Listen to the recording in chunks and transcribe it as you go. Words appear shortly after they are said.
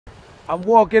I'm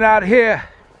walking out here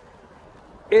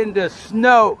in the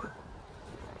snow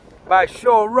by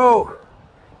Shore Road.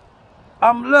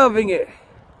 I'm loving it.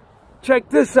 Check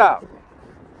this out.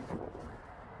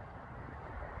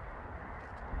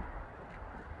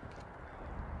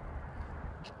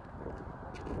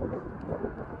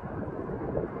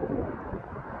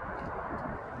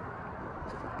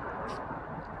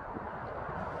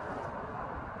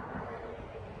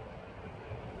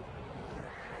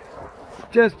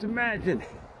 Just imagine,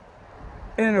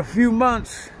 in a few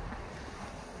months,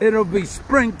 it'll be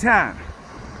springtime.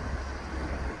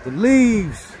 The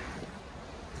leaves,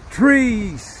 the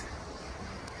trees,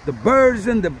 the birds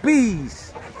and the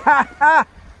bees,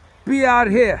 be out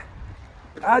here.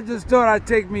 I just thought I'd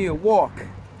take me a walk.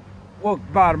 Walk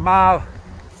about a mile.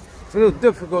 It's a little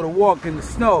difficult to walk in the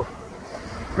snow,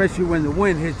 especially when the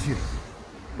wind hits you.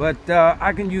 But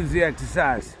I can use the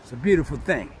exercise. It's a beautiful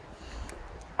thing.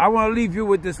 I want to leave you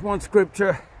with this one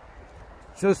scripture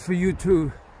just for you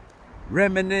to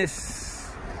reminisce,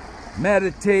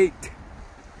 meditate,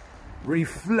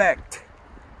 reflect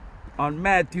on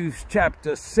Matthew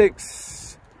chapter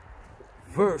 6,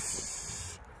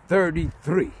 verse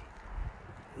 33.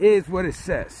 Here's what it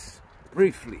says,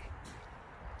 briefly.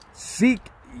 Seek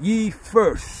ye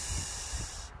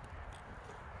first.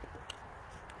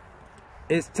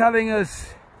 It's telling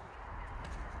us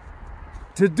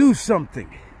to do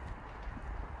something.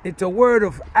 It's a word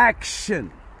of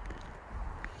action.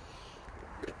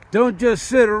 Don't just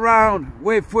sit around,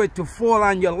 wait for it to fall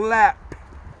on your lap.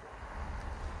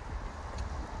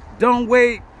 Don't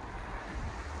wait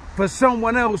for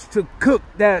someone else to cook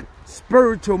that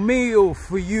spiritual meal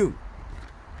for you.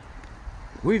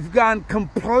 We've gone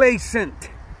complacent.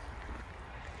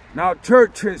 Now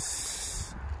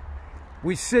churches,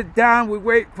 we sit down, we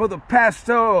wait for the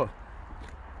pastor or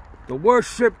the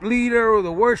worship leader or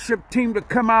the worship team to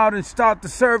come out and start the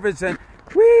service, and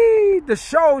the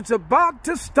show's about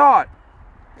to start.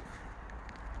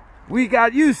 We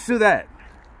got used to that.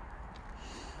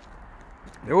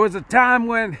 There was a time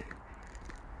when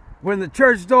the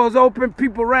church doors opened,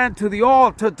 people ran to the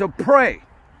altar to pray,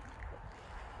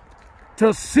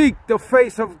 to seek the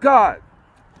face of God.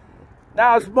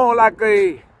 Now it's more like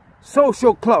a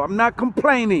social club. I'm not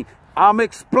complaining. I'm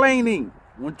explaining.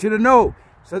 I want you to know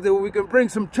so that we can bring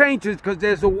some changes, because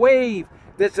there's a wave,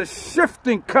 there's a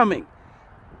shifting coming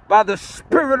by the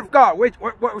Spirit of God. Wait,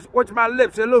 watch my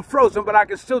lips. They're a little frozen, but I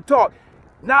can still talk.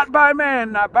 Not by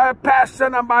man, not by a pastor,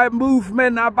 not by a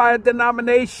movement, not by a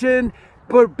denomination,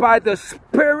 but by the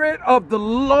Spirit of the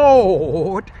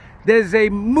Lord. There's a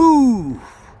move,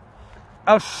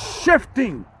 a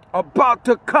shifting about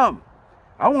to come.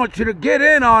 I want you to get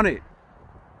in on it.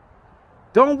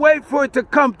 Don't wait for it to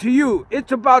come to you.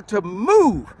 It's about to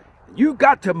move. You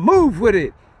got to move with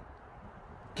it.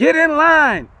 Get in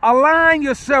line. Align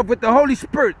yourself with the Holy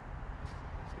Spirit.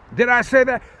 Did I say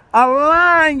that?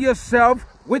 Align yourself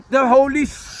with the Holy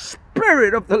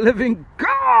Spirit of the living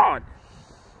God.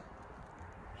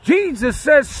 Jesus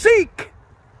says, seek.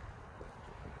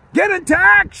 Get into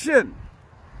action.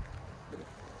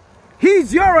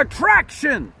 He's your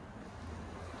attraction.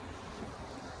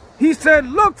 He said,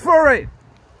 look for it.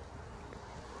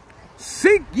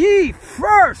 Seek ye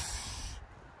first.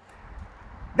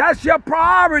 That's your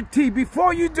priority.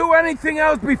 Before you do anything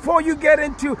else, before you get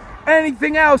into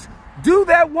anything else, do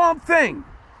that one thing.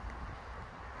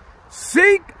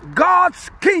 Seek God's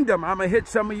kingdom. I'm going to hit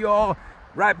some of y'all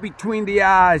right between the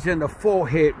eyes and the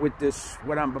forehead with this,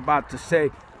 what I'm about to say.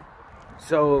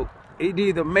 So it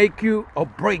either make you or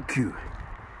break you.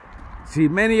 See,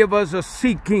 many of us are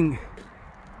seeking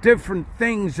different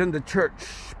things in the church,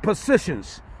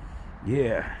 positions.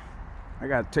 Yeah, I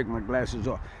got to take my glasses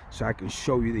off so I can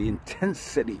show you the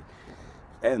intensity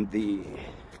and the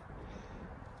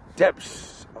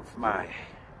depths of my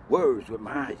words with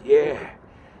my eyes. Yeah,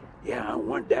 I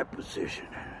want that position.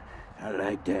 I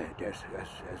like that. That's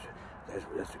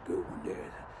a good one there.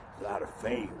 There's a lot of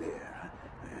fame there.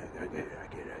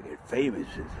 I get famous.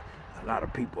 A lot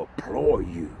of people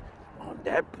applaud you on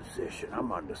that position.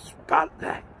 I'm on the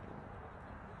spotlight.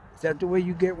 Is that the way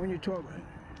you get when you talk?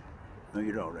 No,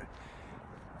 you don't, right?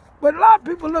 But a lot of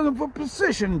people looking for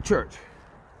position in church.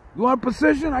 You want a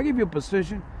position? I'll give you a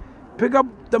position. Pick up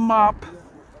the mop,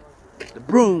 the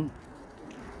broom,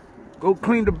 go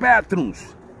clean the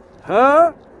bathrooms.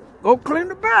 Huh? Go clean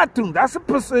the bathroom. That's a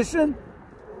position.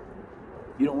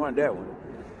 You don't want that one.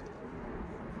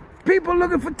 People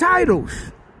looking for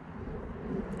titles.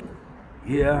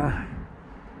 Yeah,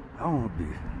 I want to be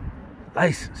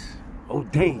licensed,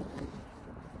 ordained.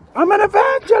 I'm an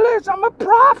evangelist. I'm a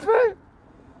prophet.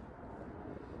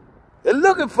 They're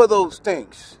looking for those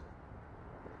things.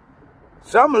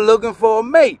 Some are looking for a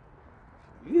mate.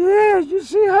 Yeah, you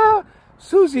see her?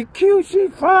 Susie Q, she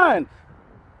fine.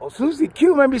 Oh, Susie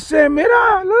Q may be saying,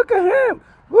 mira, look at him.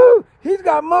 Woo, he's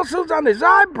got muscles on his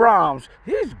eyebrows.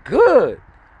 He's good.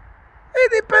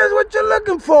 It depends what you're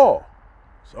looking for.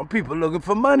 Some people looking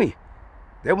for money.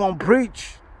 They won't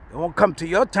preach. They won't come to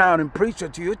your town and preach or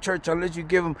to your church unless you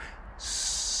give them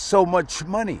so much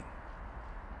money.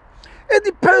 It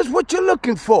depends what you're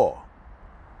looking for.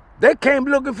 They came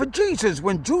looking for Jesus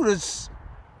when Judas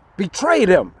betrayed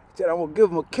him. He said, I will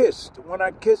give him a kiss. The one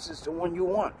I kiss is the one you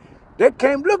want. They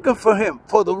came looking for him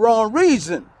for the wrong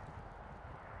reason.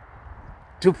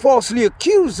 To falsely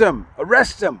accuse him,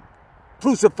 arrest him,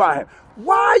 crucify him.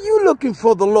 Why are you looking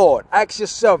for the Lord? Ask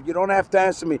yourself. You don't have to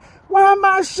answer me. Why am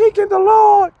I seeking the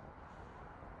Lord?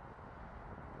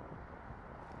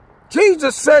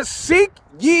 Jesus says, seek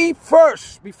ye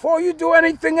first before you do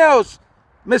anything else.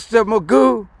 Mr.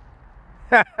 Magoo,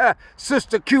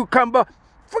 Sister Cucumber,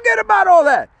 forget about all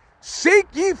that. Seek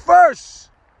ye first.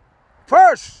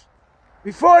 First,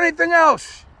 before anything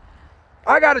else.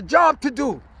 I got a job to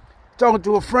do. Talking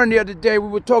to a friend the other day, we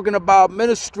were talking about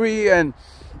ministry and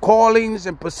callings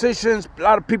and positions. A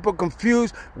lot of people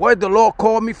confused. What the Lord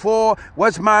called me for?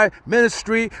 What's my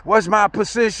ministry? What's my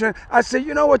position? I said,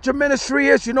 you know what your ministry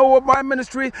is? You know what my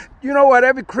ministry is? You know what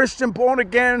every Christian born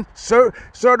again,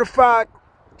 certified,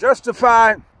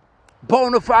 justified,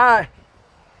 bona fide,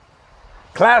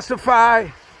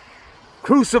 classified,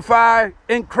 crucified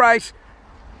in Christ.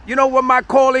 You know what my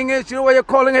calling is? You know what your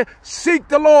calling is? Seek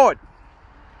the Lord.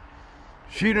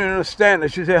 She didn't understand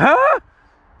it. She said, huh?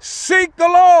 Seek the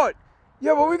Lord.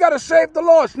 Yeah, but we got to save the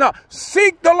lost. No,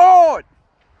 seek the Lord.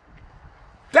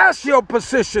 That's your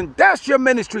position. That's your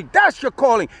ministry. That's your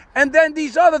calling. And then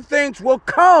these other things will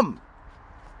come.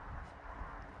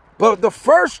 But the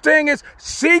first thing is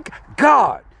seek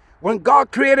God. When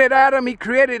God created Adam, he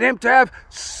created him to have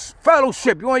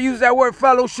fellowship. You want to use that word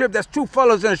fellowship? That's two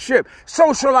fellows in a ship.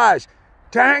 Socialize.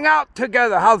 To hang out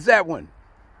together. How's that one?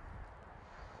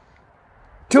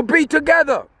 To be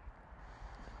together.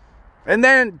 And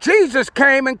then Jesus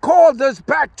came and called us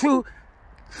back to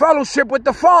fellowship with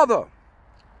the Father.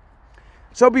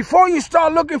 So before you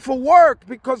start looking for work,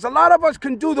 because a lot of us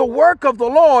can do the work of the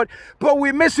Lord, but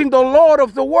we're missing the Lord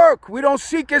of the work. We don't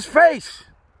seek his face.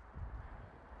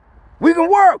 We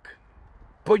can work,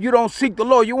 but you don't seek the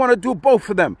Lord. You want to do both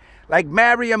of them. Like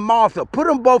Mary and Martha. Put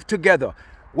them both together.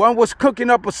 One was cooking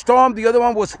up a storm. The other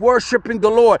one was worshiping the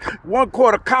Lord. One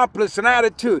called accomplice and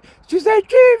attitude. She said,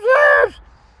 Jesus,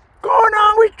 going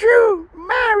on with you?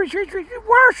 Mary, she's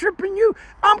worshiping you.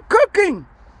 I'm cooking.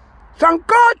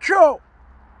 Sancocho.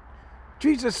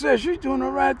 Jesus says, she's doing the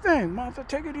right thing. Martha,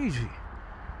 take it easy.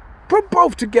 Put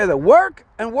both together. Work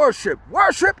and worship.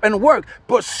 Worship and work.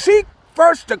 But seek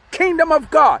first the kingdom of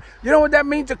God. You know what that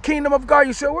means, the kingdom of God?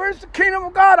 You say, where's the kingdom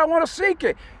of God? I want to seek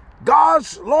it.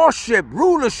 God's lordship,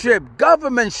 rulership,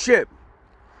 governmentship.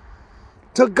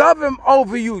 To govern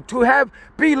over you, to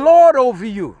be Lord over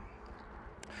you,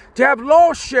 to have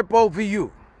lordship over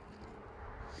you,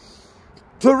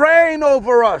 to reign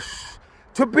over us,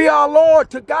 to be our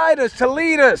Lord, to guide us, to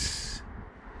lead us.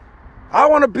 I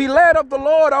want to be led of the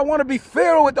Lord. I want to be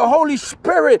filled with the Holy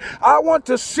Spirit. I want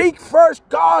to seek first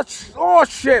God's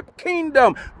lordship,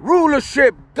 kingdom,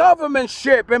 rulership,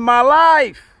 governmentship in my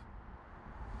life.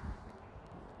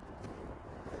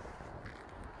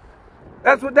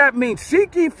 That's what that means.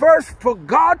 Seek ye first for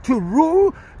God to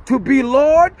rule, to be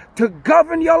Lord, to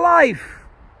govern your life.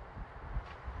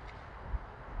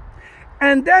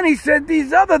 And then he said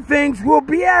these other things will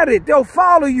be added. They'll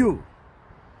follow you.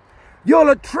 You'll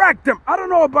attract them. I don't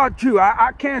know about you.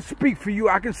 I can't speak for you.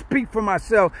 I can speak for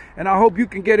myself, and I hope you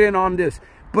can get in on this.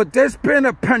 But there's been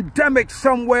a pandemic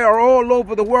somewhere all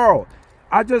over the world.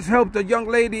 I just helped a young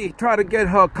lady try to get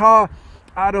her car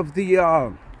out of the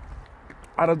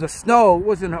snow. It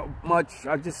wasn't much.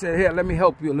 I just said, here, let me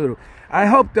help you a little. I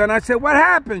helped her, and I said, what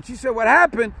happened? She said, what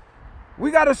happened?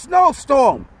 We got a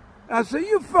snowstorm. I said,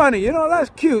 you funny. You know, that's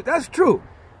cute. That's true.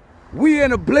 We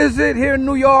in a blizzard here in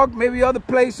New York, maybe other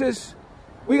places.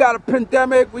 We got a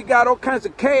pandemic. We got all kinds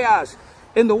of chaos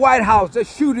in the White House. They're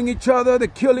shooting each other. They're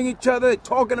killing each other. They're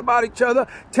talking about each other,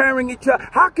 tearing each other.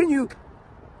 How can you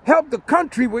help the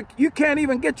country when you can't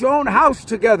even get your own house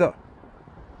together?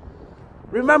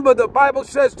 Remember, the Bible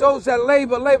says those that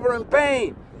labor in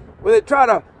vain. Where they try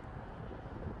to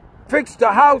fix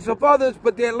the house of others,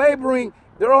 but they're laboring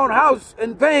their own house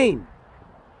in vain.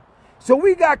 So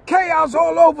we got chaos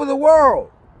all over the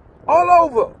world. All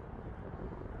over.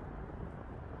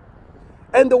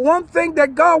 And the one thing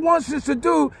that God wants us to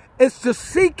do is to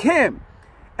seek him.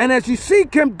 And as you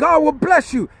seek him, God will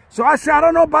bless you. So I said, I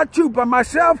don't know about you, but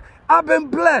myself, I've been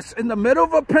blessed in the middle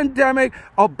of a pandemic,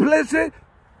 a blizzard,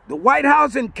 the White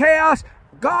House in chaos.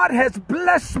 God has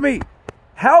blessed me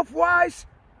health-wise,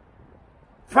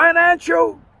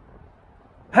 financial,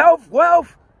 health,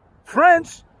 wealth,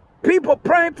 friends, people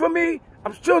praying for me.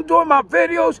 I'm still doing my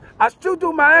videos. I still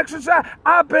do my exercise.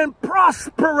 I've been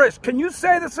prosperous. Can you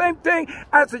say the same thing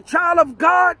as a child of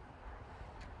God?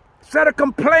 Instead of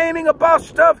complaining about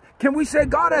stuff, can we say,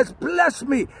 God has blessed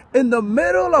me in the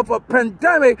middle of a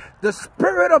pandemic? The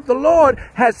Spirit of the Lord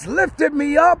has lifted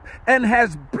me up and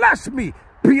has blessed me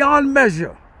beyond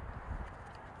measure.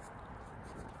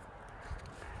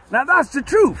 Now that's the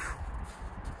truth.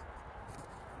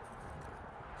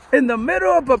 In the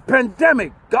middle of a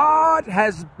pandemic, God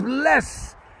has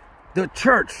blessed the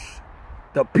church,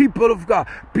 the people of God,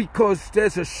 because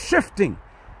there's a shifting.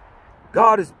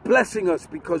 God is blessing us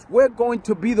because we're going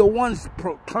to be the ones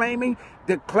proclaiming,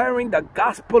 declaring the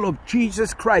gospel of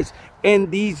Jesus Christ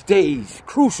in these days,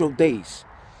 crucial days.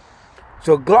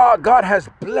 So God has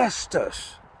blessed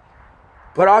us.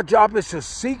 But our job is to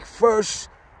seek first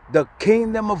the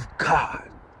kingdom of God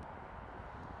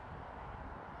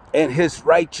and his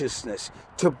righteousness,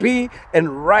 to be in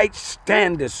right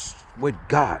standards with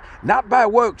God, not by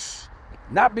works,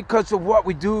 not because of what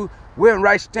we do. We're in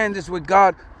right standards with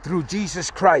God through Jesus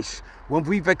Christ. When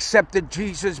we've accepted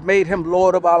Jesus, made him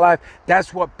Lord of our life,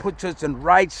 that's what puts us in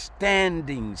right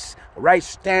standings, right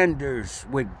standards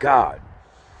with God.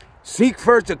 Seek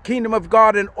first the kingdom of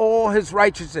God and all his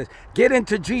righteousness. Get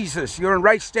into Jesus. You're in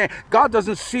right stand. God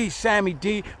doesn't see Sammy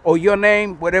D or your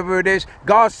name, whatever it is.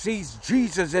 God sees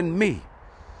Jesus in me.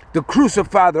 The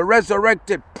crucified, the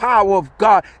resurrected power of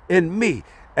God in me.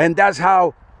 And that's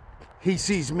how he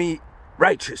sees me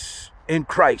righteous in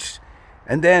Christ.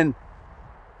 And then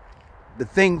the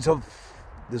things of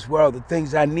this world, the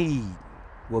things I need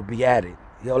will be added.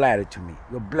 He'll add it to me.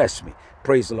 He'll bless me.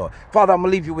 Praise the Lord. Father, I'm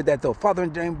going to leave you with that, though. Father,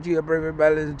 in the name of Jesus,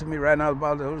 everybody listen to me right now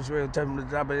about the Holy Spirit, touch them to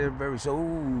the top of their very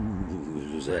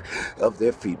souls of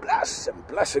their feet. Bless them.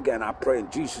 Bless again, I pray in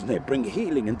Jesus' name. Bring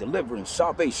healing and deliverance,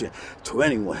 salvation to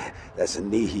anyone that's in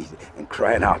need and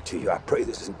crying out to you. I pray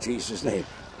this in Jesus' name.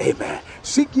 Amen.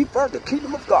 Seek ye first the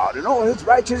kingdom of God and all his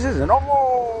righteousness, and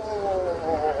all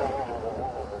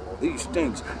these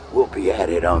things will be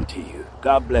added unto you.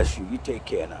 God bless you. You take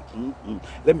care now.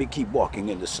 Let me keep walking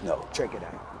in the snow. Check it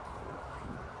out.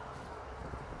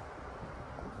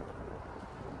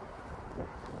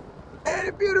 Ain't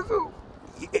it beautiful?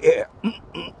 Yeah.